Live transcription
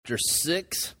Chapter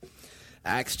 6,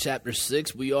 Acts chapter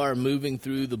 6. We are moving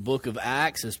through the book of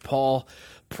Acts as Paul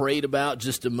prayed about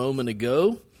just a moment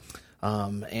ago.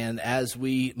 And as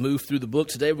we move through the book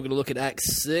today, we're going to look at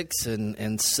Acts 6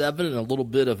 and 7 and a little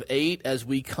bit of 8 as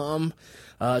we come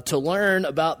to learn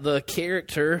about the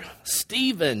character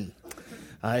Stephen.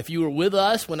 If you were with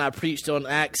us when I preached on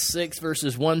Acts 6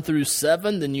 verses 1 through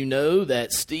 7, then you know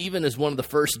that Stephen is one of the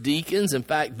first deacons. In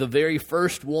fact, the very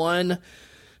first one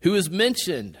who is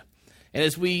mentioned. And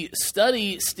as we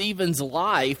study Stephen's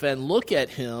life and look at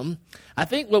him, I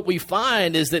think what we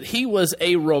find is that he was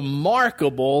a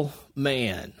remarkable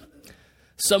man.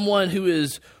 Someone who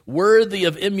is worthy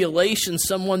of emulation,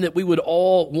 someone that we would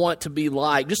all want to be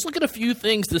like. Just look at a few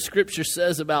things the Scripture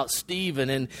says about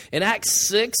Stephen. And in Acts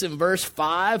 6 and verse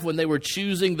 5, when they were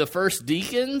choosing the first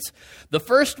deacons, the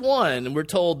first one, we're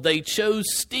told they chose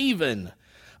Stephen,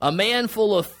 a man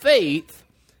full of faith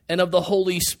and of the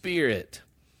Holy Spirit.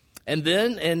 And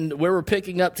then, and where we're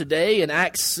picking up today, in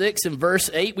Acts 6 and verse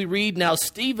 8, we read, "Now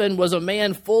Stephen was a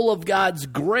man full of God's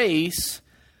grace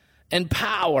and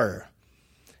power."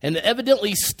 And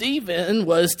evidently Stephen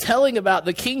was telling about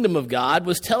the kingdom of God,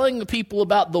 was telling the people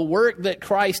about the work that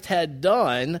Christ had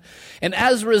done, and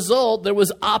as a result, there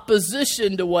was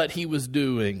opposition to what he was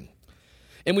doing.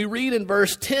 And we read in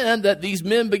verse 10 that these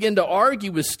men began to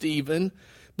argue with Stephen,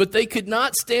 but they could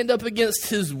not stand up against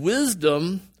his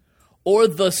wisdom or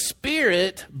the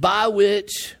spirit by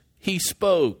which he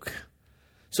spoke.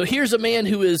 So here's a man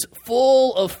who is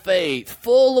full of faith,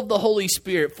 full of the Holy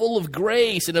Spirit, full of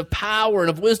grace and of power and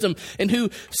of wisdom, and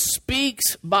who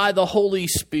speaks by the Holy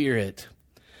Spirit.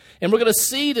 And we're going to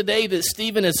see today that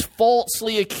Stephen is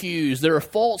falsely accused. There are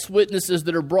false witnesses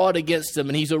that are brought against him,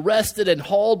 and he's arrested and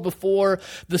hauled before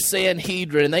the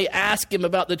Sanhedrin. And they ask him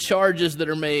about the charges that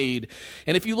are made.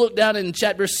 And if you look down in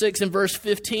chapter 6 and verse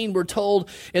 15, we're told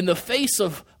in the face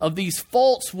of these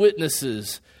false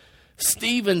witnesses,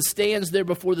 Stephen stands there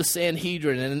before the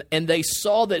Sanhedrin, and they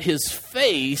saw that his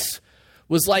face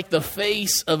was like the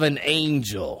face of an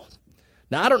angel.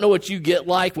 Now, I don't know what you get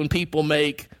like when people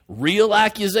make real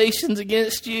accusations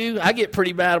against you. I get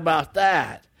pretty mad about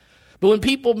that. But when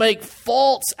people make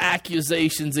false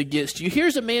accusations against you,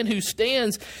 here's a man who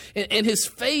stands and his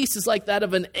face is like that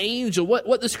of an angel.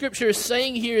 What the Scripture is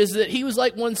saying here is that he was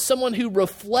like someone who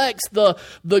reflects the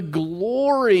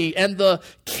glory and the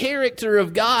character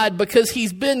of God because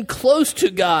he's been close to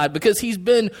God, because he's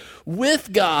been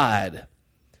with God.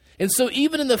 And so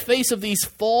even in the face of these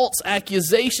false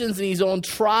accusations, and he's on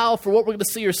trial for what we're going to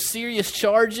see are serious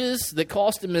charges that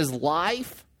cost him his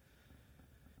life,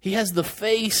 he has the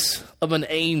face of an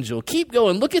angel. Keep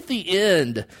going. Look at the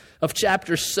end of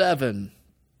chapter 7.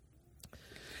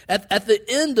 At the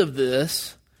end of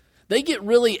this, they get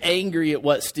really angry at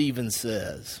what Stephen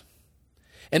says.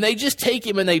 And they just take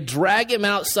him and they drag him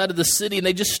outside of the city and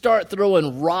they just start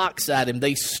throwing rocks at him.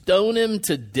 They stone him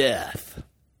to death.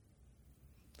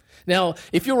 Now,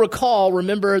 if you'll recall,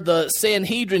 remember the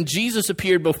Sanhedrin, Jesus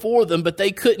appeared before them, but they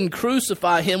couldn't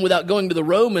crucify him without going to the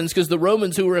Romans because the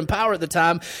Romans who were in power at the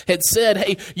time had said,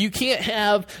 hey, you can't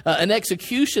have an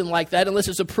execution like that unless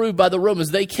it's approved by the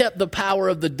Romans. They kept the power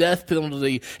of the death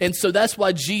penalty. And so that's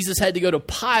why Jesus had to go to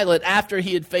Pilate after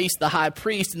he had faced the high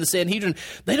priest and the Sanhedrin.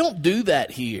 They don't do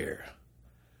that here.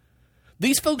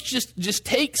 These folks just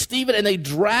take Stephen and they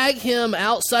drag him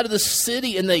outside of the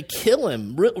city and they kill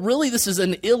him. Really, this is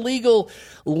an illegal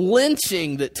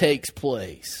lynching that takes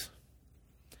place.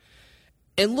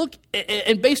 And look,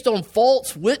 and based on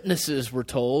false witnesses, we're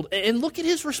told, and look at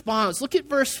his response. Look at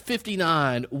verse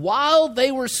 59. While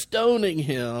they were stoning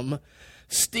him,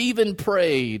 Stephen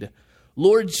prayed,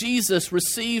 "Lord Jesus,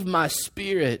 receive my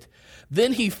spirit."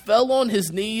 Then he fell on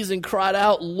his knees and cried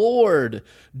out, "Lord,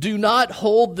 do not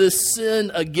hold this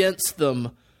sin against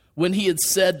them." When he had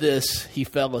said this, he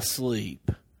fell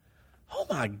asleep. Oh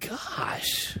my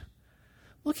gosh.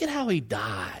 Look at how he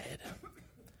died.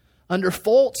 Under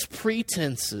false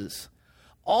pretenses.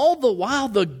 All the while,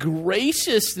 the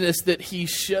graciousness that he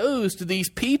shows to these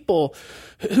people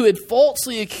who had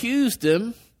falsely accused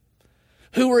him,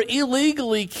 who were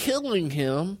illegally killing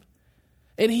him.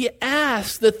 And he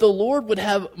asked that the Lord would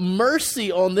have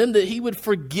mercy on them, that he would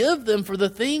forgive them for the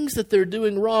things that they're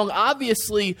doing wrong.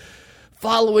 Obviously,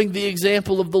 following the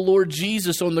example of the Lord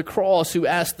Jesus on the cross, who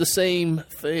asked the same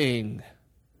thing.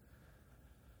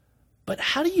 But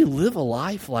how do you live a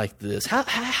life like this?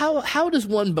 How does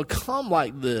one become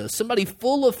like this? Somebody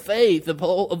full of faith, of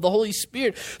the Holy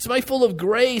Spirit, somebody full of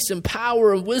grace and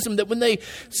power and wisdom, that when they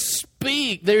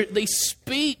speak, they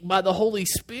speak by the Holy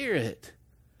Spirit.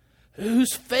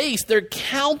 Whose face, their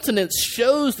countenance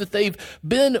shows that they've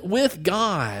been with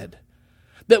God.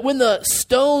 that when the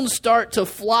stones start to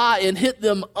fly and hit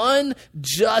them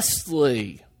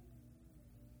unjustly,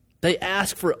 they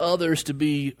ask for others to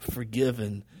be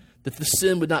forgiven, that the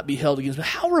sin would not be held against them.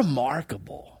 How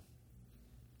remarkable.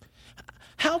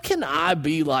 How can I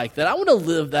be like that? I want to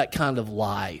live that kind of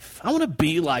life. I want to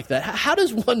be like that. How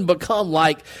does one become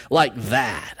like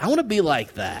that? I want to be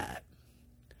like that.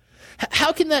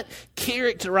 How can that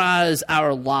characterize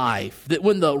our life? That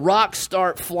when the rocks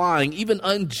start flying, even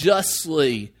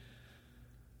unjustly,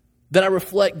 that I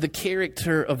reflect the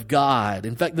character of God.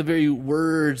 In fact, the very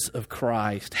words of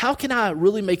Christ. How can I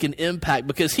really make an impact?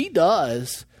 Because he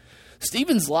does.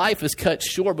 Stephen's life is cut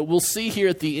short, but we'll see here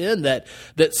at the end that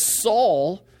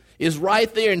Saul is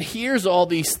right there and hears all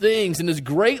these things and is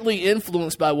greatly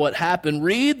influenced by what happened.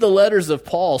 Read the letters of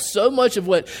Paul. So much of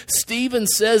what Stephen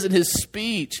says in his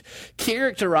speech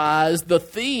characterize the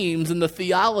themes and the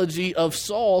theology of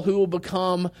Saul, who will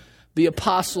become the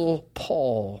Apostle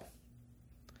Paul.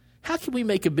 How can we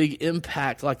make a big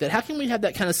impact like that? How can we have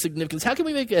that kind of significance? How can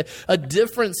we make a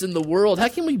difference in the world? How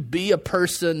can we be a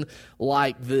person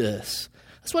like this?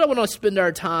 That's what I want to spend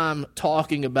our time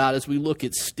talking about as we look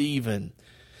at Stephen.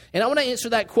 And I want to answer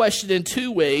that question in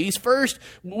two ways. First,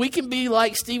 we can be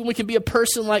like Stephen. We can be a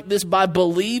person like this by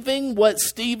believing what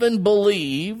Stephen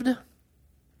believed.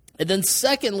 And then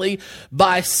secondly,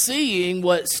 by seeing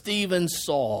what Stephen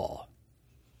saw.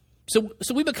 So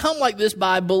we become like this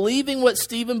by believing what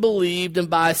Stephen believed and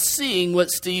by seeing what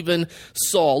Stephen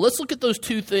saw. Let's look at those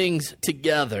two things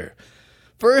together.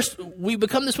 First, we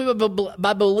become this way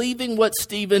by believing what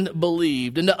Stephen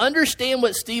believed. And to understand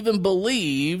what Stephen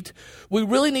believed, we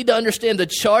really need to understand the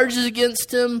charges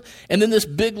against him and then this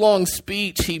big, long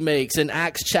speech he makes in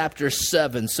Acts chapter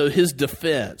 7. So his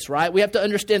defense, right? We have to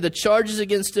understand the charges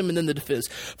against him and then the defense.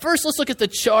 First, let's look at the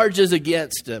charges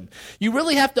against him. You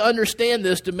really have to understand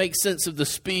this to make sense of the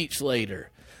speech later.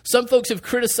 Some folks have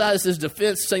criticized his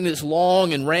defense, saying that it's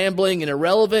long and rambling and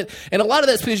irrelevant. And a lot of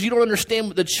that's because you don't understand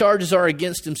what the charges are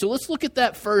against him. So let's look at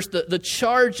that first, the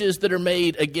charges that are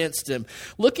made against him.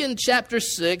 Look in chapter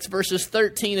 6, verses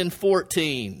 13 and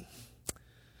 14.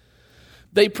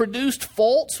 They produced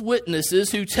false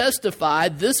witnesses who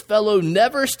testified, this fellow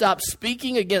never stopped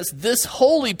speaking against this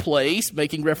holy place,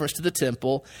 making reference to the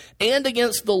temple, and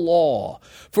against the law.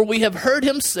 For we have heard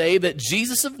him say that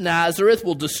Jesus of Nazareth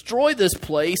will destroy this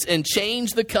place and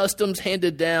change the customs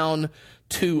handed down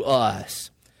to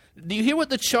us. Do you hear what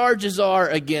the charges are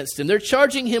against him? They're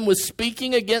charging him with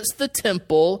speaking against the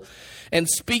temple and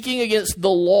speaking against the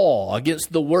law,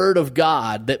 against the word of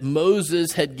God that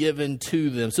Moses had given to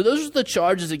them. So those are the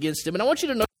charges against him. And I want you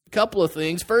to know a couple of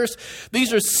things. First,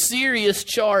 these are serious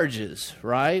charges,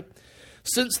 right?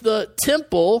 Since the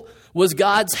temple was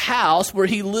God's house where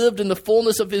he lived in the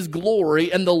fullness of his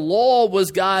glory, and the law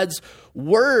was God's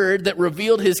word that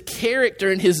revealed his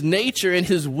character and his nature and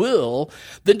his will,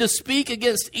 then to speak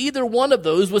against either one of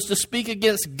those was to speak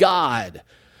against God,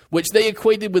 which they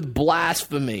equated with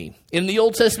blasphemy. In the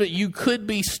Old Testament, you could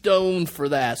be stoned for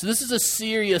that. So this is a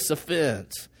serious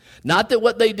offense. Not that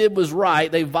what they did was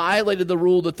right. They violated the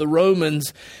rule that the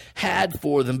Romans had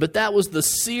for them. But that was the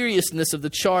seriousness of the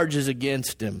charges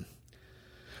against him.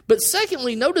 But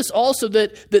secondly, notice also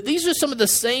that these are some of the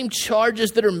same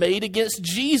charges that are made against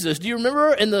Jesus. Do you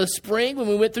remember in the spring when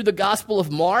we went through the Gospel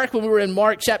of Mark, when we were in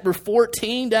Mark chapter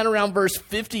 14, down around verse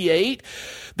 58,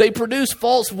 they produced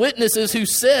false witnesses who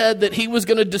said that he was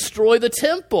going to destroy the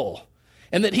temple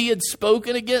and that he had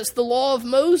spoken against the law of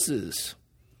Moses.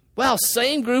 Wow,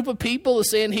 same group of people, the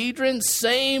Sanhedrin,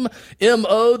 same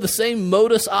MO, the same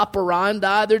modus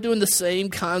operandi. They're doing the same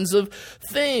kinds of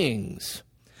things.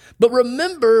 But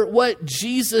remember what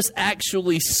Jesus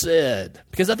actually said,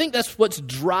 because I think that's what's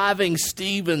driving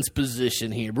Stephen's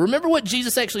position here. But remember what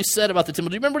Jesus actually said about the temple.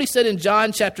 Do you remember what he said in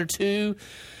John chapter 2,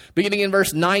 beginning in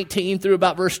verse 19 through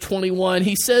about verse 21?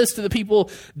 He says to the people,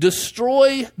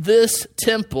 destroy this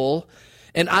temple,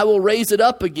 and I will raise it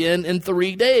up again in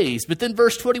 3 days. But then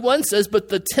verse 21 says, but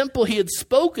the temple he had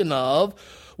spoken of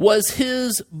was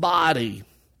his body.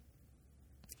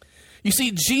 You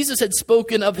see, Jesus had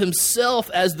spoken of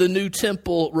himself as the new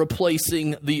temple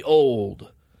replacing the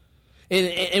old.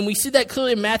 And we see that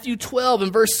clearly in Matthew 12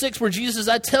 and verse 6 where Jesus says,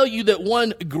 I tell you that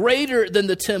one greater than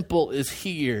the temple is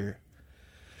here.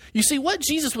 You see, what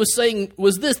Jesus was saying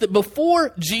was this, that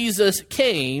before Jesus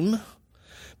came,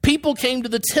 people came to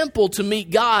the temple to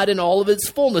meet God in all of its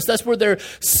fullness. That's where their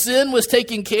sin was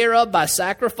taken care of by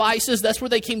sacrifices. That's where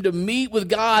they came to meet with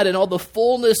God in all the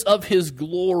fullness of his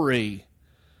glory.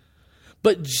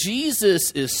 But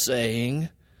Jesus is saying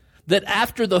that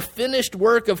after the finished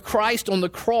work of Christ on the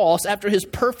cross, after his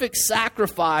perfect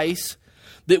sacrifice,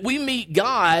 that we meet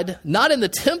God not in the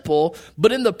temple,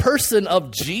 but in the person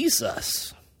of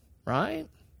Jesus, right?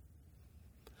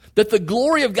 That the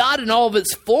glory of God in all of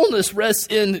its fullness rests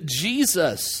in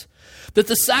Jesus. That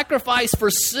the sacrifice for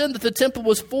sin that the temple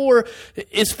was for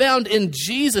is found in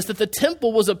Jesus. That the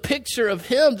temple was a picture of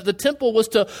him. That the temple was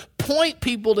to point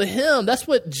people to him. That's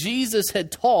what Jesus had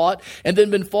taught and then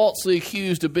been falsely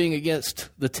accused of being against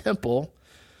the temple.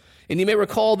 And you may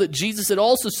recall that Jesus had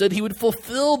also said he would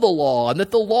fulfill the law and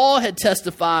that the law had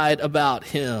testified about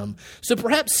him. So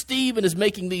perhaps Stephen is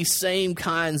making these same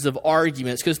kinds of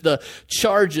arguments because the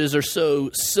charges are so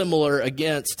similar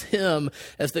against him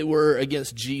as they were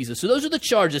against Jesus. So those are the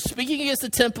charges, speaking against the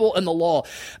temple and the law.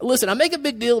 Listen, I make a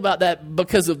big deal about that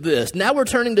because of this. Now we're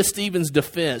turning to Stephen's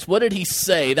defense. What did he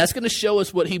say? That's going to show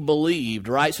us what he believed,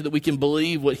 right? So that we can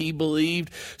believe what he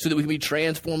believed, so that we can be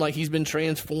transformed like he's been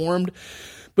transformed.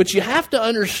 But you have to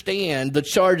understand the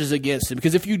charges against him,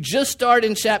 because if you just start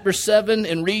in chapter 7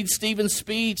 and read Stephen's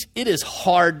speech, it is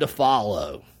hard to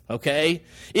follow, okay?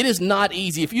 It is not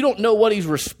easy. If you don't know what he's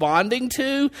responding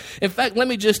to, in fact, let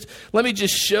me just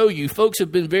show you. Folks have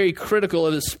been very critical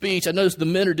of his speech. I noticed the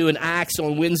men are doing Acts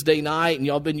on Wednesday night, and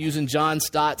y'all been using John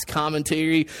Stott's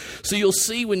commentary. So you'll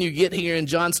see when you get here in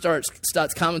John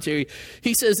Stott's commentary,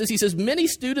 he says this. He says, many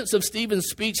students of Stephen's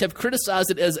speech have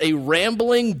criticized it as a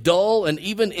rambling, dull, and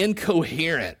even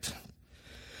incoherent.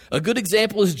 A good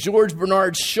example is George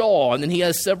Bernard Shaw, and then he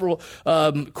has several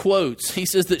quotes. He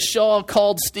says that Shaw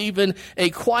called Stephen a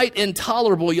quite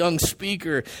intolerable young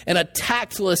speaker and a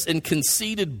tactless and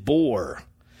conceited bore.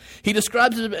 He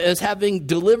describes him as having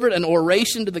delivered an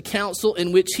oration to the council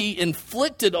in which he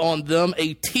inflicted on them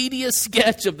a tedious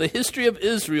sketch of the history of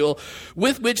Israel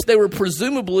with which they were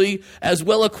presumably as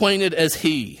well acquainted as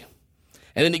he.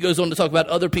 And then he goes on to talk about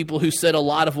other people who said a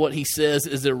lot of what he says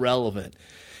is irrelevant.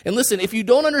 And listen, if you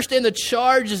don't understand the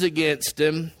charges against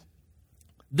him,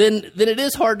 then it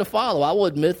is hard to follow. I will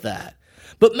admit that.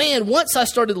 But man, once I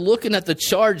started looking at the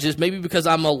charges, maybe because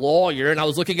I'm a lawyer and I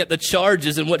was looking at the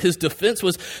charges and what his defense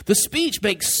was, the speech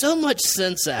makes so much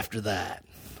sense after that,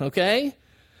 okay?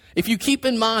 If you keep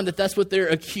in mind that that's what they're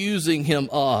accusing him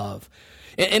of.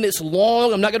 And it's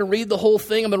long. I'm not going to read the whole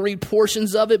thing. I'm going to read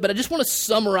portions of it, but I just want to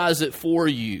summarize it for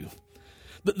you.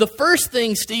 The first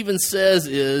thing Stephen says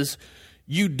is,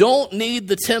 you don't need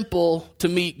the temple to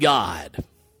meet God.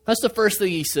 That's the first thing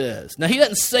he says. Now, he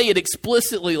doesn't say it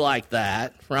explicitly like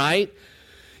that, right?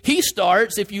 He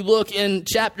starts, if you look in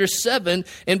chapter 7,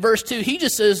 in verse 2, he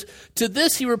just says, to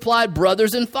this he replied,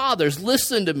 brothers and fathers,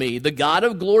 listen to me. The God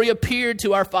of glory appeared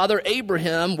to our father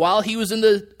Abraham while he was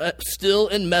still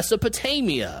in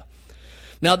Mesopotamia.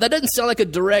 Now, that doesn't sound like a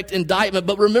direct indictment,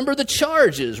 but remember the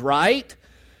charges, right?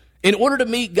 In order to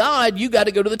meet God, you got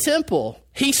to go to the temple.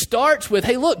 He starts with,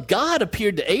 hey, look, God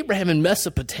appeared to Abraham in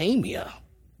Mesopotamia.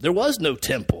 There was no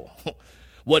temple.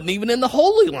 Wasn't even in the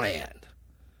Holy Land.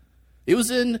 It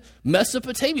was in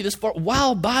Mesopotamia this far.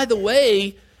 Wow, by the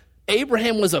way,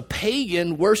 Abraham was a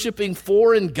pagan worshiping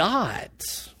foreign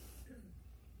gods.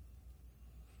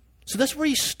 So that's where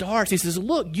he starts. He says,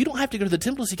 look, you don't have to go to the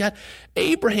temple. See, God,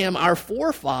 Abraham, our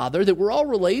forefather that we're all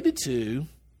related to,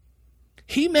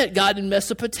 he met God in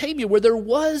Mesopotamia where there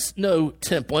was no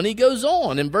temple. And he goes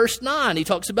on in verse 9. He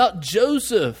talks about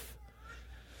Joseph.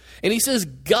 And he says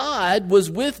God was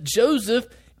with Joseph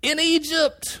in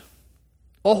Egypt.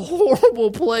 A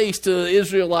horrible place to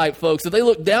Israelite folks that they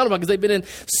look down upon because they've been in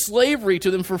slavery to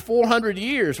them for 400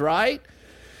 years, right?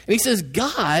 And he says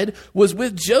God was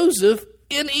with Joseph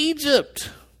in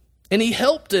Egypt. And he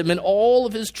helped him in all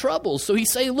of his troubles. So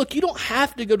he's saying, look, you don't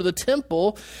have to go to the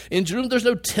temple in Jerusalem. There's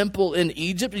no temple in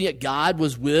Egypt, and yet God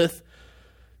was with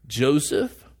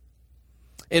Joseph.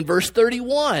 In verse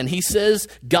 31, he says,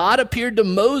 God appeared to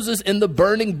Moses in the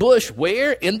burning bush.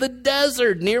 Where? In the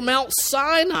desert near Mount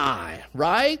Sinai,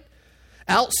 right?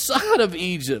 Outside of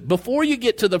Egypt, before you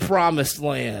get to the promised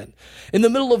land. In the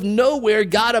middle of nowhere,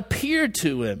 God appeared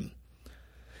to him.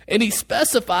 And he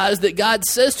specifies that God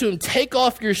says to him, take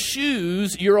off your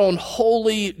shoes, you're on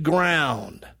holy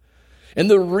ground. And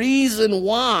the reason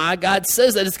why God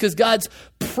says that is because God's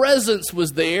presence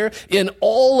was there in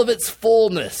all of its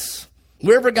fullness.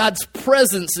 Wherever God's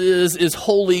presence is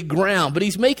holy ground. But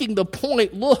he's making the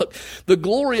point, look, the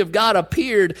glory of God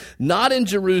appeared not in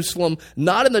Jerusalem,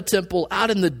 not in the temple,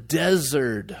 out in the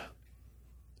desert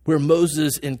where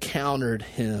Moses encountered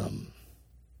him.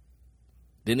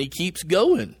 Then he keeps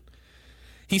going.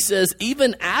 He says,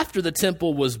 even after the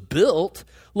temple was built,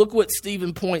 look what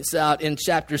Stephen points out in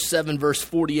chapter 7, verse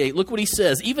 48. Look what he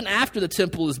says. Even after the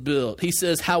temple is built, he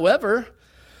says, however,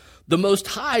 the Most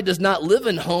High does not live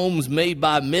in homes made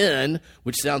by men,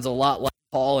 which sounds a lot like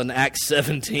Paul in Acts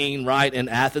 17, right, in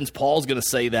Athens. Paul's going to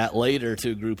say that later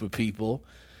to a group of people.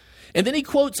 And then he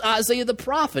quotes Isaiah the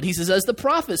prophet. He says, as the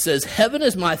prophet says, heaven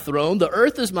is my throne, the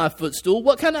earth is my footstool.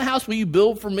 What kind of house will you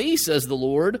build for me, says the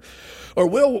Lord? Or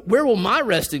where will my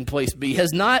resting place be?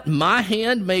 Has not my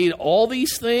hand made all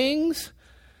these things?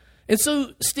 And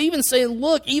so Stephen's saying,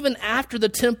 look, even after the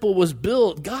temple was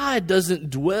built, God doesn't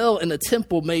dwell in a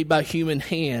temple made by human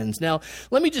hands. Now,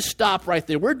 let me just stop right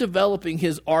there. We're developing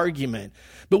his argument,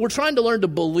 but we're trying to learn to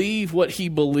believe what he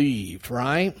believed,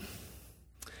 right?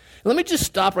 Let me just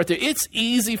stop right there. It's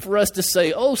easy for us to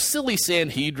say, oh, silly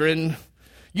Sanhedrin,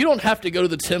 you don't have to go to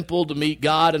the temple to meet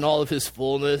God in all of his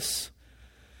fullness.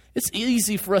 It's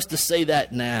easy for us to say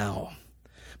that now.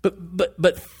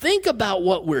 But think about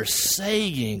what we're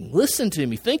saying. Listen to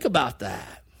me. Think about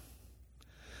that.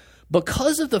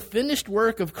 Because of the finished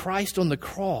work of Christ on the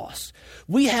cross,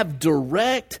 we have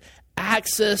direct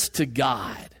access to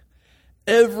God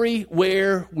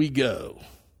everywhere we go.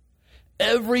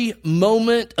 Every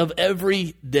moment of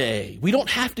every day. We don't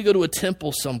have to go to a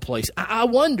temple someplace. I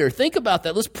wonder, think about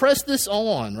that. Let's press this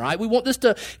on, right? We want this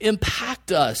to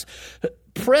impact us.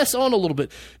 Press on a little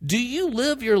bit. Do you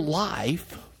live your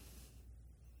life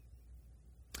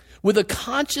with a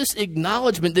conscious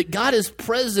acknowledgement that God is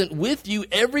present with you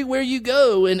everywhere you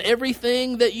go and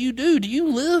everything that you do? Do you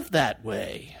live that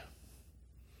way?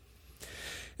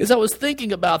 As I was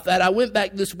thinking about that, I went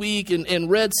back this week and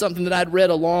read something that I'd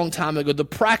read a long time ago, The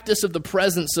Practice of the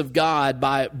Presence of God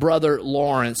by Brother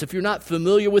Lawrence. If you're not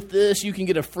familiar with this, you can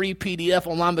get a free PDF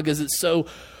online because it's so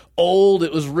old.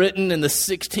 It was written in the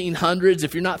 1600s.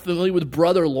 If you're not familiar with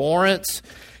Brother Lawrence,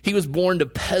 he was born to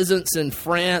peasants in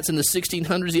France in the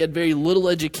 1600s. He had very little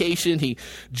education. He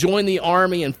joined the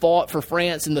army and fought for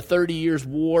France in the 30 Years'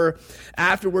 War.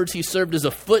 Afterwards, he served as a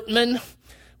footman,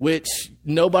 which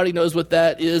nobody knows what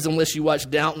that is unless you watch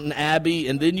Downton Abbey,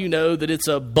 and then you know that it's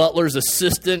a butler's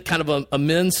assistant, kind of a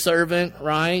men's servant,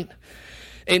 right?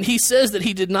 And he says that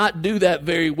he did not do that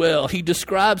very well. He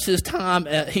describes his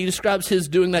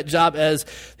doing that job as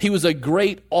he was a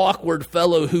great awkward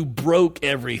fellow who broke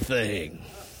everything.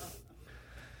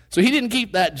 So he didn't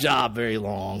keep that job very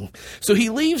long. So he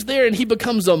leaves there and he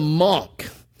becomes a monk.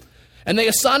 And they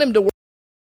assign him to work.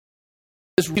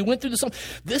 He went through this.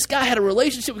 This guy had a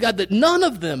relationship with God that none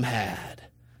of them had.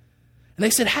 And they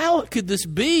said, how could this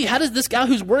be? How does this guy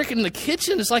who's working in the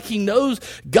kitchen, it's like he knows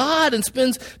God and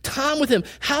spends time with him.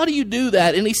 How do you do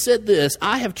that? And he said this,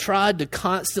 I have tried to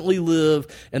constantly live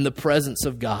in the presence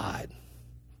of God.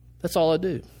 That's all I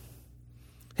do.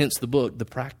 Hence the book, The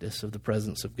Practice of the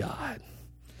Presence of God.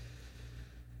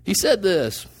 He said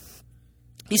this.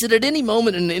 He said, at any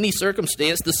moment in any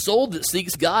circumstance, the soul that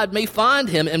seeks God may find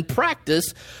him and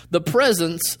practice the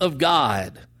presence of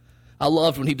God. I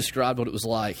loved when he described what it was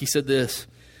like. He said this,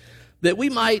 that we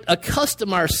might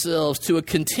accustom ourselves to a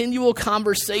continual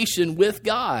conversation with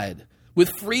God,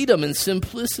 with freedom and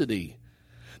simplicity,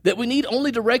 that we need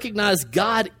only to recognize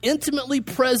God intimately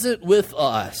present with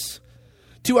us,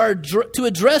 to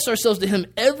address ourselves to him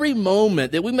every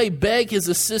moment, that we may beg his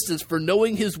assistance for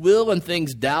knowing his will and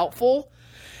things doubtful,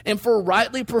 and for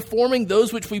rightly performing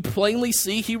those which we plainly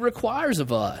see he requires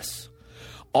of us,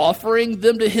 offering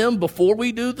them to him before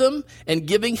we do them, and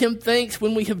giving him thanks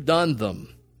when we have done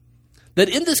them. That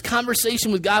in this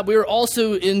conversation with God, we are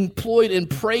also employed in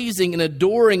praising and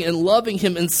adoring and loving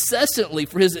him incessantly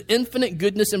for his infinite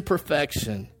goodness and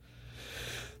perfection.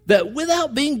 That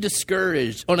without being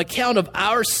discouraged on account of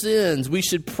our sins, we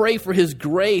should pray for his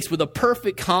grace with a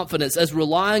perfect confidence as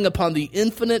relying upon the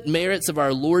infinite merits of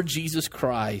our Lord Jesus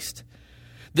Christ.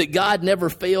 That God never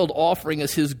failed offering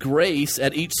us his grace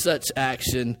at each such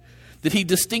action, that he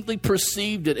distinctly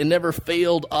perceived it and never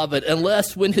failed of it,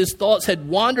 unless when his thoughts had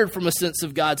wandered from a sense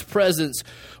of God's presence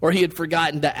or he had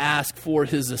forgotten to ask for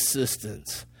his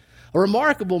assistance. A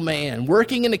remarkable man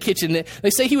working in the kitchen. They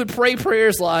say he would pray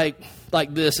prayers like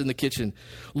this in the kitchen.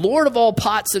 Lord of all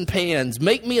pots and pans,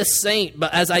 make me a saint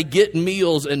but as I get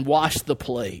meals and wash the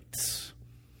plates.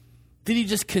 That he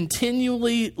just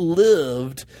continually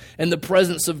lived in the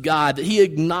presence of God, that he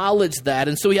acknowledged that.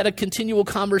 And so he had a continual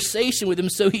conversation with him.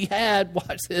 So he had,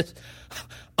 watch this,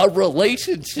 a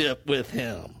relationship with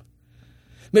him.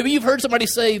 Maybe you've heard somebody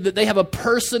say that they have a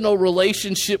personal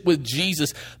relationship with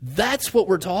Jesus. That's what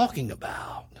we're talking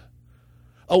about.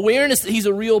 Awareness that he's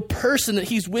a real person, that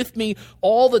he's with me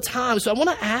all the time. So I want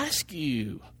to ask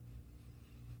you,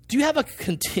 do you have a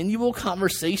continual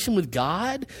conversation with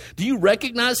God? Do you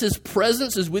recognize his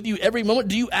presence is with you every moment?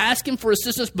 Do you ask him for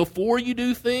assistance before you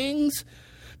do things?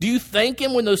 Do you thank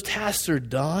him when those tasks are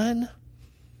done?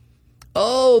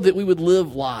 Oh, that we would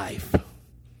live life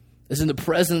is in the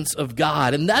presence of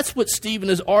God. And that's what Stephen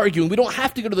is arguing. We don't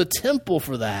have to go to the temple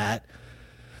for that.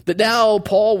 That now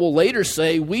Paul will later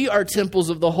say, we are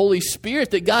temples of the Holy Spirit,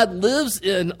 that God lives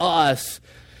in us.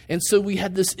 And so we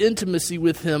had this intimacy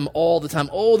with him all the time.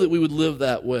 Oh, that we would live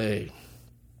that way.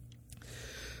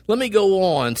 Let me go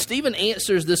on. Stephen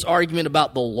answers this argument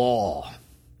about the law.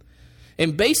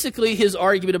 And basically his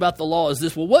argument about the law is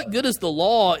this: well, what good is the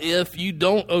law if you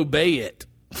don't obey it?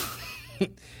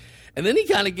 And then he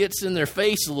kind of gets in their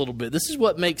face a little bit. This is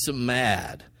what makes him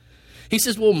mad. He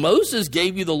says, well, Moses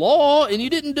gave you the law and you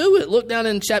didn't do it. Look down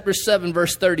in chapter 7,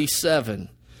 verse 37.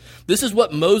 This is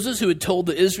what Moses, who had told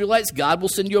the Israelites, God will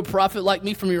send you a prophet like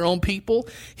me from your own people.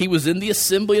 He was in the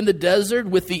assembly in the desert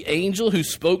with the angel who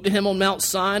spoke to him on Mount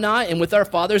Sinai and with our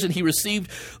fathers, and he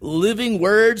received living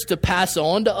words to pass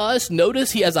on to us.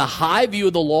 Notice he has a high view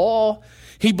of the law.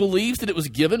 He believes that it was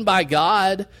given by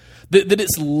God, that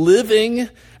it's living,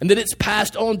 and that it's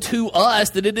passed on to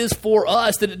us, that it is for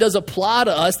us, that it does apply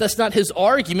to us. That's not his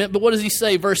argument, but what does he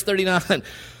say? Verse 39,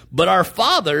 but our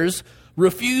fathers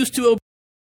refused to obey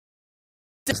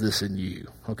this in you,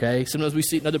 okay? Sometimes we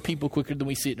see it in other people quicker than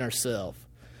we see it in ourselves.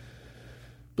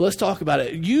 But let's talk about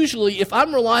it. Usually, if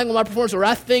I'm relying on my performance or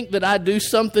I think that I do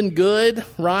something good,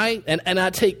 right, and I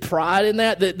take pride in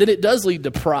that, then it does lead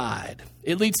to pride.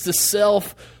 It leads to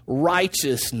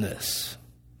self-righteousness.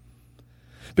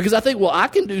 Because I think, well, I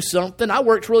can do something. I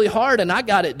worked really hard and I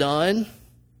got it done.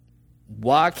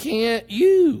 Why can't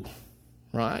you,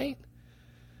 right?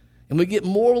 And we get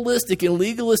moralistic and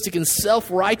legalistic and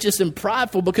self-righteous and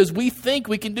prideful because we think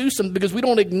we can do something, because we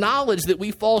don't acknowledge that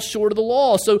we fall short of the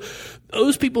law. So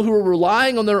those people who are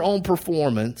relying on their own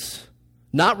performance,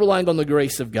 not relying on the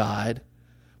grace of God,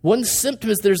 one symptom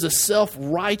is there's a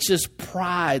self-righteous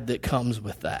pride that comes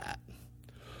with that.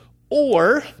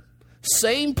 Or,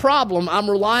 same problem, I'm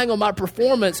relying on my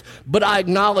performance, but I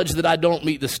acknowledge that I don't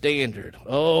meet the standard.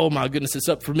 Oh my goodness, it's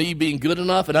up for me being good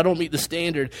enough and I don't meet the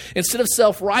standard. Instead of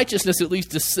self-righteousness, it leads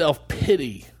to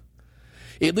self-pity.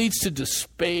 It leads to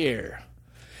despair.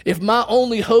 If my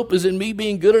only hope is in me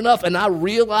being good enough and I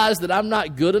realize that I'm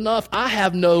not good enough, I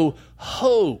have no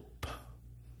hope.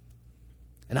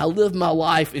 And I live my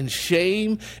life in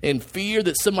shame and fear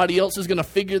that somebody else is going to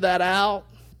figure that out.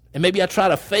 And maybe I try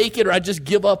to fake it, or I just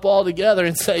give up altogether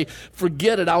and say,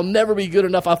 forget it, I'll never be good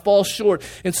enough, I fall short,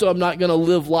 and so I'm not going to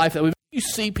live life that way. You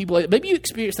see people like that. Maybe you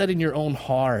experience that in your own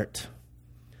heart.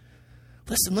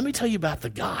 Listen, let me tell you about the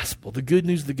gospel, the good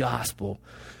news of the gospel.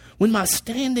 When my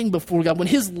standing before God, when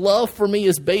his love for me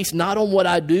is based not on what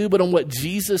I do, but on what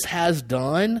Jesus has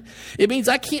done, it means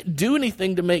I can't do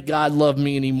anything to make God love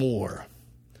me anymore.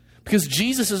 Because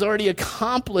Jesus has already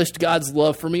accomplished God's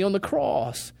love for me on the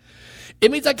cross. It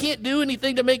means I can't do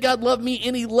anything to make God love me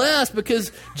any less,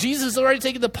 because Jesus has already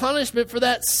taken the punishment for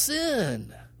that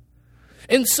sin.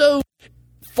 And so,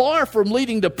 far from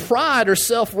leading to pride or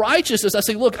self-righteousness, I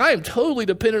say, look, I am totally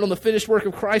dependent on the finished work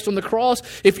of Christ on the cross.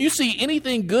 If you see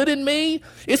anything good in me,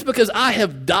 it's because I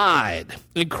have died,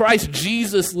 and Christ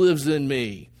Jesus lives in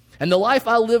me. And the life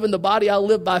I live in the body, I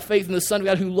live by faith in the Son of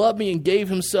God who loved me and gave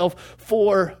himself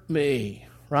for me.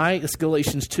 Right? It's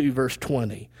Galatians 2, verse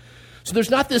 20. So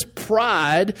there's not this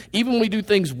pride, even when we do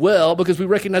things well, because we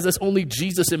recognize that's only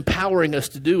Jesus empowering us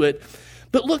to do it.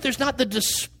 But look, there's not the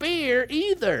despair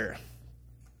either.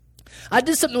 I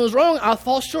did something that was wrong, I'll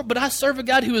fall short, but I serve a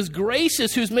God who is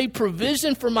gracious, who's made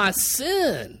provision for my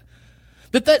sin.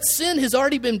 That sin has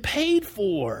already been paid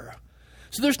for.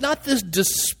 So there's not this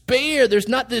despair, there's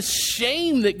not this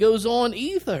shame that goes on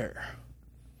either.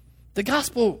 The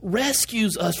gospel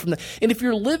rescues us from that. And if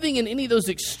you're living in any of those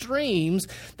extremes,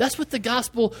 that's what the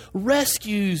gospel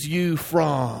rescues you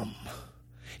from.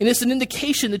 And it's an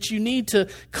indication that you need to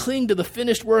cling to the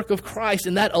finished work of Christ,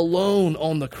 and that alone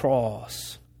on the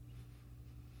cross.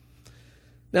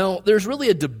 Now, there's really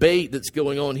a debate that's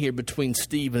going on here between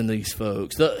Stephen and these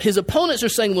folks. His opponents are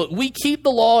saying, look, we keep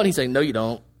the law. And he's saying, no, you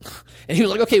don't. And he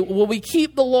was like, okay, well, we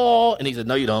keep the law. And he said,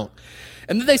 no, you don't.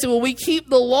 And then they say, well, we keep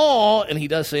the law. And he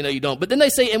does say, no, you don't. But then they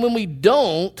say, and when we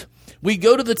don't, we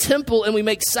go to the temple and we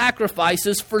make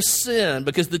sacrifices for sin,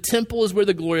 because the temple is where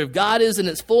the glory of God is in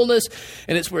its fullness,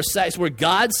 and it's where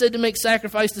God said to make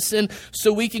sacrifice to sin,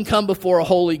 so we can come before a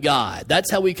holy God.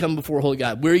 That's how we come before a holy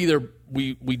God. We're either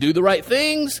we do the right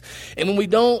things, and when we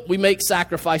don't, we make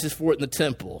sacrifices for it in the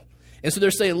temple. And so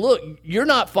they're saying, look, you're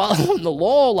not following the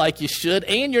law like you should,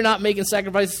 and you're not making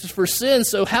sacrifices for sin,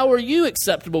 so how are you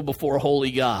acceptable before a holy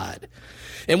God?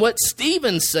 And what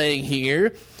Stephen's saying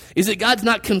here is that God's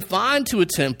not confined to a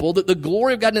temple, that the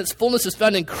glory of God in its fullness is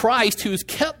found in Christ, who has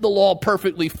kept the law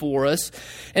perfectly for us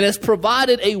and has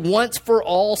provided a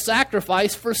once-for-all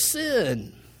sacrifice for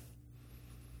sin.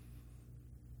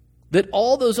 that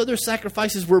all those other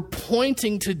sacrifices were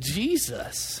pointing to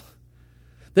Jesus.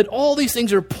 That all these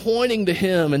things are pointing to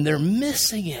him and they're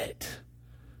missing it.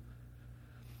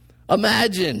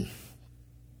 Imagine.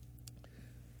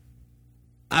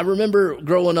 I remember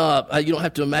growing up, you don't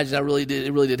have to imagine, it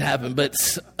really did happen, but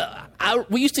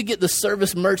we used to get the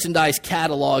service merchandise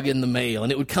catalog in the mail,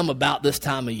 and it would come about this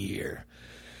time of year.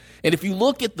 And if you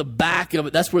look at the back of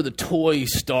it, that's where the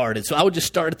toys started. So I would just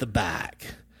start at the back.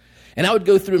 And I would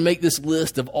go through and make this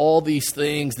list of all these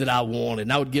things that I wanted.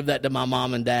 And I would give that to my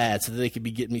mom and dad so that they could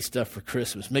be getting me stuff for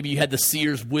Christmas. Maybe you had the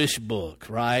Sears Wish book,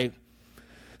 right?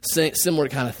 Similar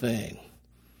kind of thing.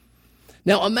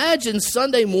 Now imagine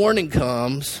Sunday morning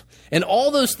comes and all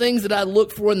those things that I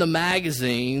looked for in the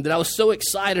magazine that I was so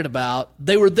excited about,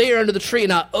 they were there under the tree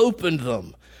and I opened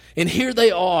them. And here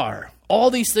they are, all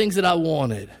these things that I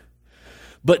wanted.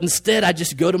 But instead, I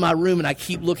just go to my room and I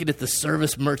keep looking at the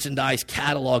service merchandise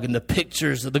catalog and the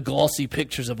pictures, the glossy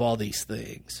pictures of all these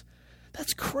things.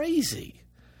 That's crazy.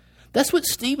 That's what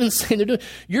Stephen's saying they're doing.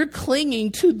 You're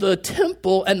clinging to the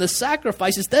temple and the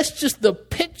sacrifices. That's just the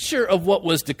picture of what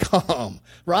was to come,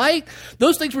 right?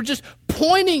 Those things were just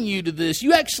pointing you to this.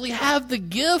 You actually have the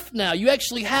gift now. You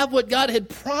actually have what God had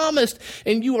promised,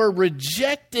 and you are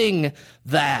rejecting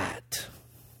that.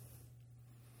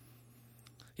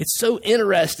 It's so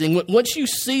interesting. Once you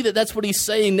see that that's what he's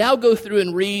saying, now go through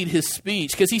and read his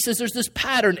speech. Because he says there's this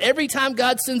pattern. Every time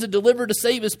God sends a deliverer to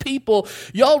save his people,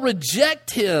 y'all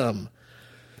reject him.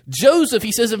 Joseph,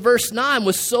 he says in verse 9,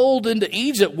 was sold into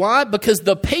Egypt. Why? Because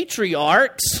the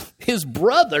patriarchs, his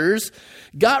brothers,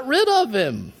 got rid of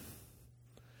him.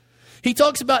 He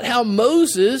talks about how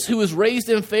Moses, who was raised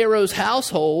in Pharaoh's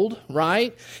household,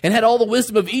 right, and had all the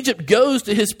wisdom of Egypt, goes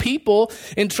to his people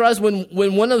and tries, when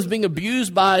one of them is being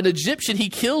abused by an Egyptian, he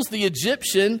kills the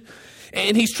Egyptian,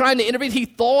 and he's trying to intervene. He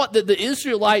thought that the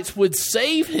Israelites would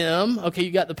save him. Okay,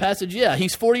 you got the passage? Yeah,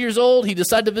 he's 40 years old. He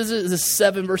decided to visit. This is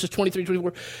 7 verses 23,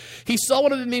 24. He saw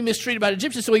one of them being mistreated by an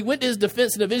Egyptian, so he went to his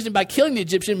defense and avenged him by killing the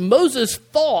Egyptian. Moses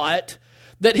thought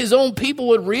that his own people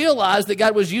would realize that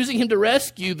God was using him to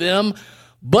rescue them,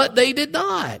 but they did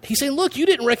not. He's saying, look, you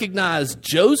didn't recognize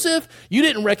Joseph. You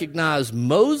didn't recognize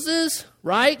Moses,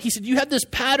 right? He said, you have this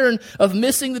pattern of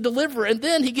missing the deliverer. And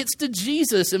then he gets to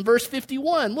Jesus in verse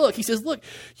 51. Look, he says, look,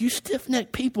 you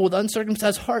stiff-necked people with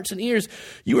uncircumcised hearts and ears,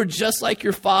 you are just like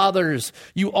your fathers.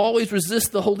 You always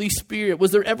resist the Holy Spirit.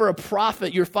 Was there ever a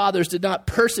prophet your fathers did not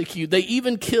persecute? They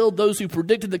even killed those who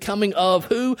predicted the coming of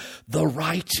who? The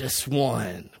righteous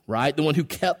one, right? The one who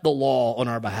kept the law on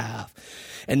our behalf.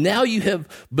 And now you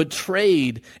have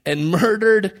betrayed and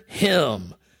murdered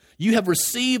him. You have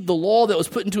received the law that was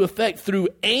put into effect through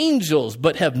angels,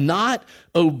 but have not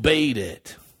obeyed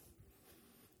it.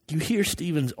 You hear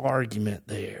Stephen's argument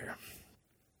there.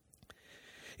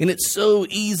 And it's so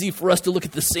easy for us to look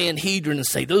at the Sanhedrin and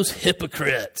say, those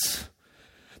hypocrites,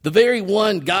 the very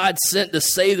one God sent to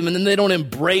save them, and then they don't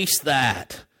embrace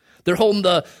that. They're holding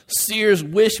the Sears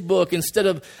Wish book instead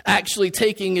of actually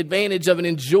taking advantage of and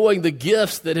enjoying the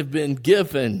gifts that have been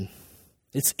given.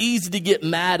 It's easy to get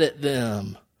mad at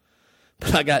them.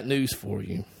 But I got news for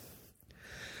you.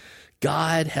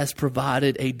 God has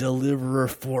provided a deliverer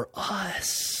for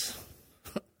us.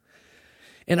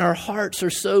 And our hearts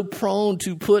are so prone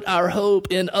to put our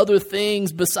hope in other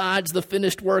things besides the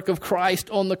finished work of Christ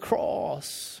on the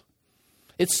cross.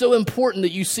 It's so important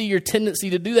that you see your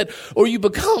tendency to do that, or you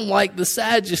become like the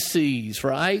Sadducees,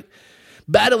 right?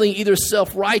 Battling either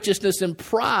self-righteousness and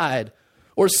pride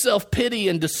or self-pity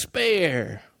and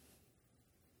despair.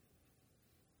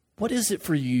 What is it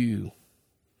for you?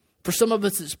 For some of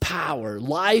us, it's power.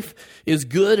 Life is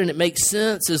good and it makes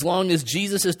sense as long as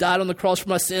Jesus has died on the cross for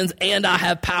my sins and I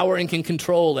have power and can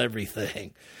control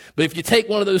everything. But if you take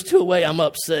one of those two away, I'm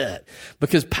upset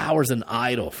because power's an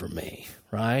idol for me,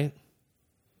 right?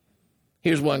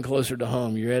 Here's one closer to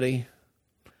home. You ready?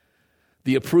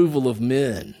 The approval of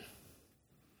men.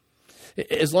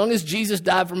 As long as Jesus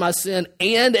died for my sin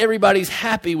and everybody's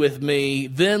happy with me,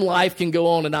 then life can go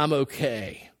on and I'm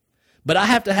okay. But I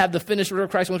have to have the finished work of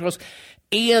Christ on the cross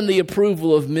and the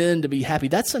approval of men to be happy.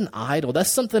 That's an idol.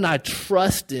 That's something I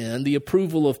trust in, the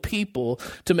approval of people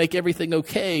to make everything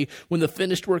okay when the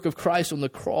finished work of Christ on the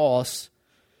cross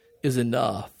is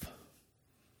enough.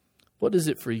 What is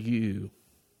it for you?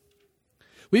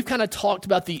 We've kind of talked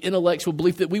about the intellectual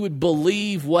belief that we would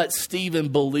believe what Stephen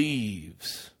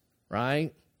believes,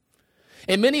 right?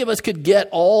 And many of us could get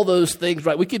all those things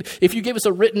right. We could, if you gave us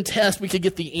a written test, we could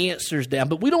get the answers down.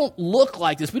 But we don't look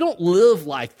like this. We don't live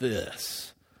like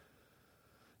this.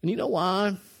 And you know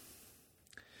why?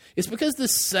 It's because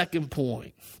this second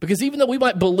point. Because even though we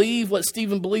might believe what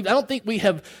Stephen believed, I don't think we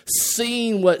have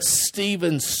seen what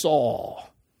Stephen saw.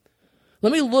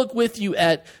 Let me look with you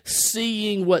at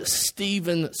seeing what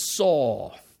Stephen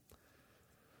saw.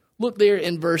 Look there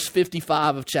in verse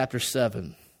 55 of chapter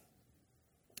 7.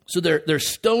 So they're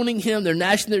stoning him, they're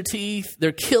gnashing their teeth,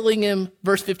 they're killing him.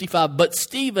 Verse 55, but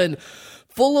Stephen,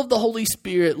 full of the Holy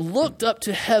Spirit, looked up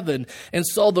to heaven and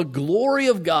saw the glory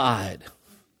of God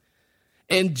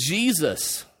and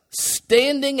Jesus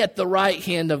standing at the right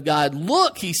hand of God.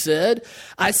 Look, he said,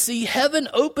 I see heaven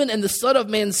open and the Son of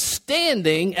Man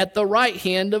standing at the right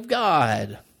hand of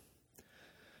God.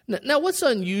 Now, what's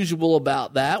unusual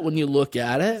about that when you look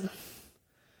at it?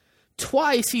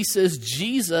 Twice he says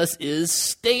Jesus is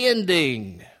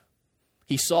standing.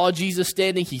 He saw Jesus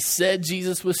standing. He said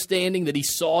Jesus was standing, that he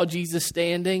saw Jesus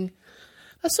standing.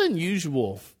 That's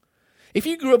unusual. If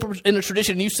you grew up in a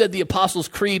tradition and you said the Apostles'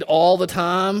 Creed all the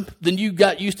time, then you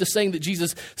got used to saying that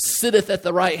Jesus sitteth at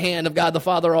the right hand of God the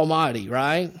Father Almighty,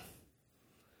 right?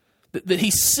 That he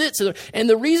sits. And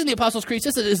the reason the Apostles' Creed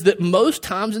says it is that most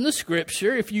times in the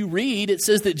Scripture, if you read, it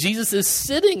says that Jesus is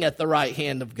sitting at the right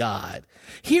hand of God.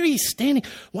 Here he's standing.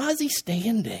 Why is he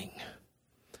standing?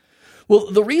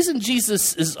 Well, the reason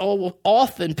Jesus is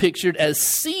often pictured as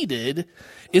seated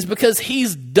is because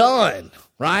he's done.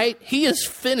 Right? He is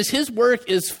finished. His work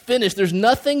is finished. There's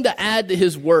nothing to add to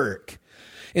his work.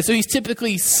 And so he's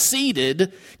typically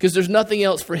seated because there's nothing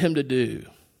else for him to do.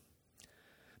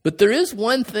 But there is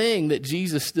one thing that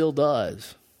Jesus still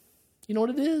does. You know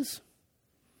what it is?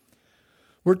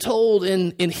 We're told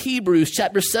in Hebrews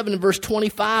chapter 7 and verse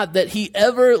 25 that he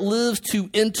ever lives to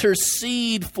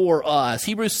intercede for us.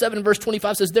 Hebrews 7 and verse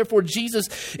 25 says, therefore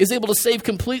Jesus is able to save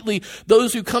completely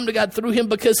those who come to God through him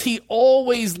because he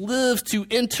always lives to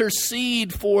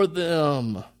intercede for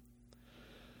them.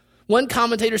 One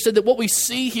commentator said that what we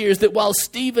see here is that while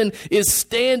Stephen is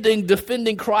standing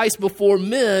defending Christ before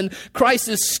men, Christ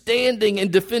is standing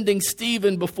and defending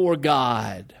Stephen before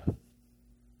God.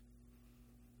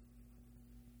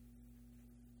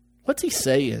 What's he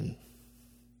saying?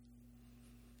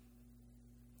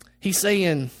 He's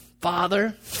saying,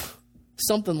 Father,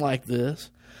 something like this.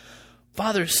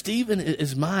 Father, Stephen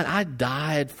is mine. I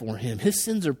died for him. His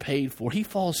sins are paid for. He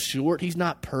falls short. He's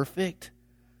not perfect.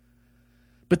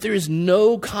 But there is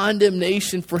no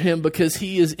condemnation for him because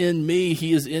he is in me.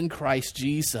 He is in Christ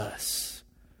Jesus.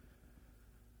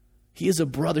 He is a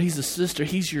brother. He's a sister.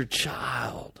 He's your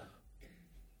child.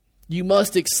 You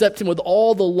must accept him with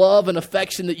all the love and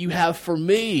affection that you have for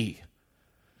me.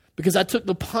 Because I took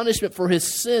the punishment for his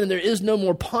sin, and there is no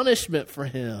more punishment for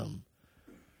him.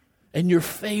 And your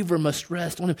favor must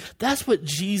rest on him. That's what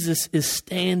Jesus is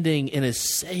standing and is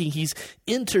saying. He's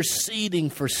interceding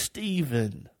for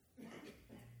Stephen.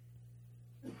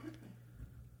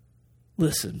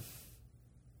 Listen.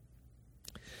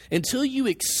 Until you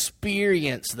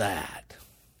experience that,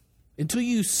 until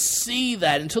you see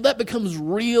that, until that becomes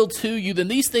real to you, then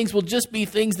these things will just be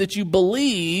things that you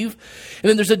believe, and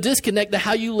then there's a disconnect to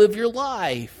how you live your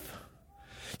life.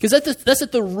 Because that's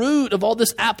at the root of all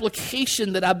this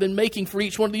application that I've been making for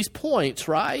each one of these points,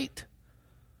 right?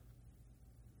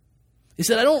 He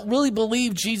said, I don't really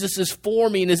believe Jesus is for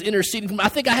me and is interceding for me. I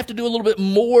think I have to do a little bit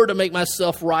more to make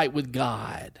myself right with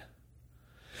God.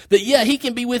 That, yeah, he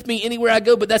can be with me anywhere I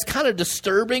go, but that's kind of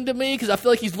disturbing to me because I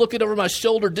feel like he's looking over my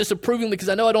shoulder disapprovingly because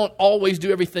I know I don't always do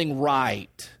everything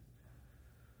right.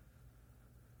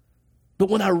 But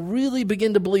when I really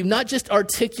begin to believe, not just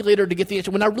articulate or to get the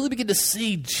answer, when I really begin to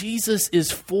see Jesus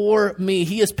is for me,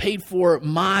 he has paid for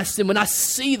my sin, when I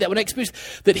see that, when I experience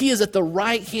that he is at the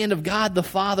right hand of God the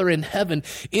Father in heaven,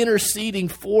 interceding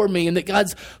for me, and that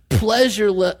God's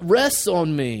pleasure rests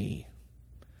on me,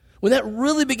 when that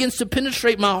really begins to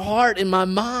penetrate my heart and my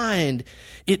mind,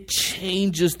 it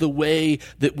changes the way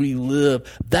that we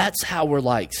live. That's how we're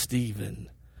like Stephen.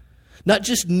 Not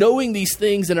just knowing these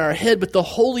things in our head, but the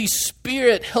Holy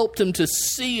Spirit helped him to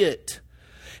see it.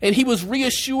 And he was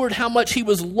reassured how much he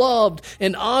was loved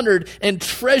and honored and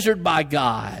treasured by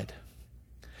God.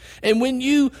 And when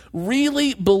you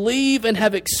really believe and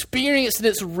have experienced and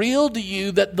it's real to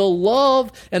you that the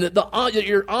love and that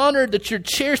you're honored, that you're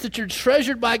cherished, that you're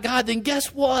treasured by God, then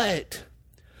guess what?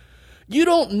 You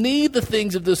don't need the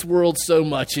things of this world so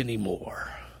much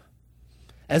anymore.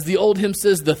 As the old hymn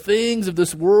says, the things of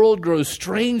this world grow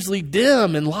strangely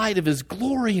dim in light of his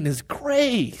glory and his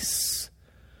grace.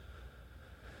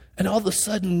 And all of a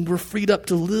sudden, we're freed up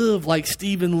to live like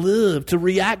Stephen lived, to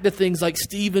react to things like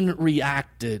Stephen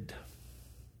reacted.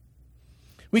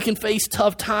 We can face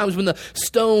tough times when the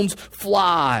stones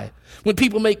fly, when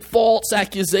people make false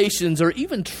accusations or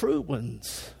even true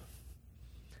ones.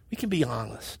 We can be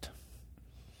honest.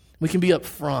 We can be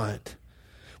upfront.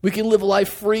 We can live a life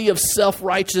free of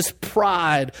self-righteous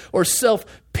pride or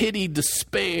self-pity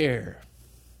despair.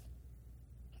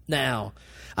 Now,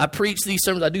 I preach these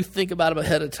sermons. I do think about them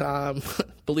ahead of time,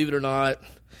 believe it or not.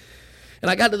 And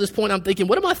I got to this point, I'm thinking,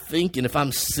 what am I thinking if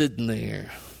I'm sitting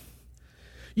there?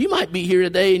 You might be here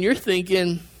today and you're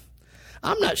thinking,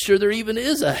 I'm not sure there even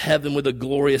is a heaven with a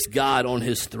glorious God on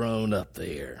his throne up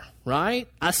there, right?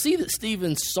 I see that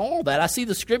Stephen saw that. I see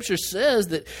the scripture says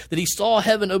that he saw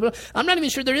heaven open up. I'm not even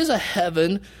sure there is a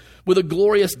heaven with a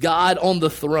glorious God on the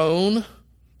throne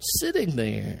sitting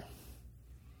there.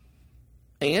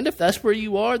 And if that's where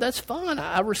you are, that's fine.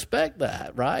 I respect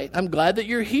that, right? I'm glad that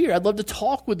you're here. I'd love to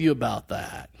talk with you about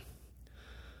that.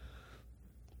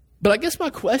 But I guess my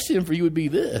question for you would be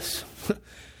this.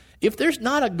 If there's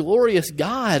not a glorious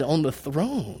God on the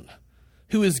throne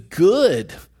who is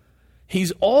good,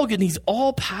 he's all good, and he's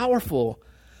all powerful,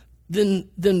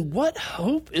 then what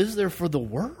hope is there for the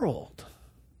world?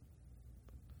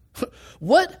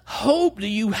 What hope do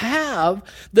you have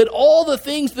that all the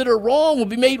things that are wrong will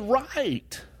be made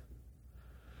right?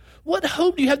 What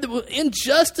hope do you have that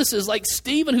injustices like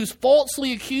Stephen, who's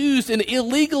falsely accused and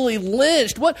illegally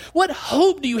lynched, what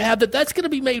hope do you have that that's going to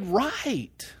be made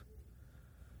right?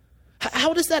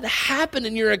 How does that happen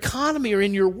in your economy or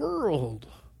in your world?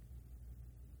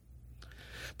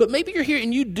 But maybe you're here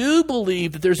and you do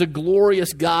believe that there's a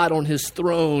glorious God on his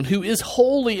throne who is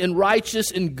holy and righteous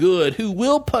and good, who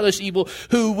will punish evil,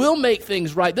 who will make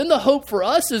things right. Then the hope for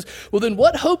us is, well, then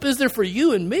what hope is there for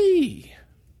you and me?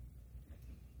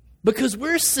 Because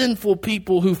we're sinful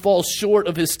people who fall short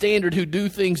of his standard, who do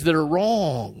things that are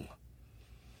wrong.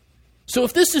 So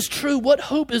if this is true, what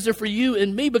hope is there for you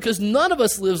and me? Because none of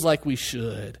us lives like we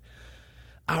should.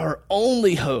 Our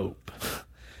only hope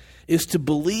is to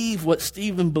believe what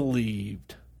Stephen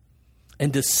believed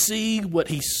and to see what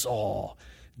he saw.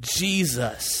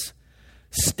 Jesus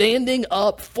standing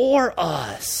up for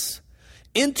us,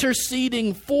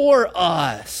 interceding for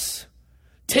us,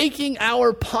 taking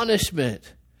our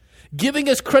punishment, giving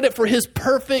us credit for his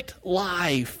perfect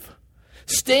life,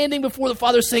 standing before the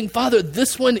Father saying, Father,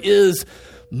 this one is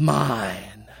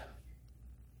mine.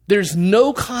 There's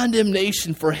no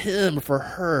condemnation for him or for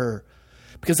her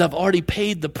because I've already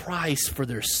paid the price for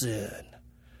their sin.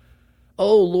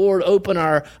 Oh, Lord, open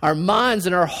our minds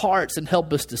and our hearts and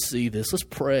help us to see this. Let's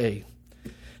pray.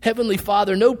 Heavenly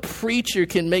Father, no preacher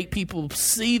can make people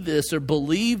see this or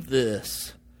believe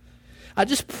this. I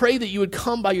just pray that you would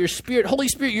come by your Spirit. Holy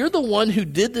Spirit, you're the one who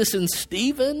did this in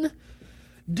Stephen.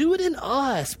 Do it in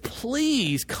us.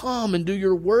 Please come and do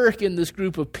your work in this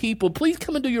group of people. Please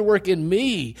come and do your work in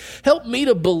me. Help me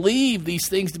to believe these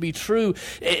things to be true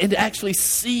and to actually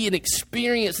see and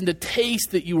experience and to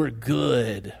taste that you are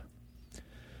good.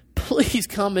 Please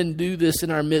come and do this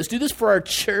in our midst. Do this for our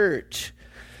church.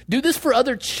 Do this for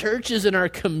other churches in our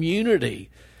community.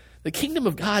 The kingdom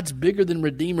of God's bigger than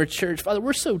Redeemer Church. Father,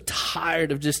 we're so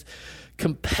tired of just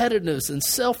competitiveness and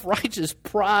self-righteous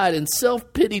pride and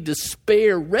self-pity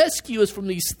despair. Rescue us from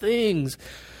these things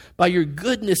by your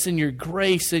goodness and your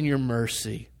grace and your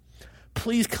mercy.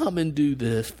 Please come and do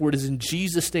this, for it is in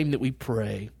Jesus' name that we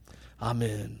pray.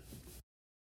 Amen.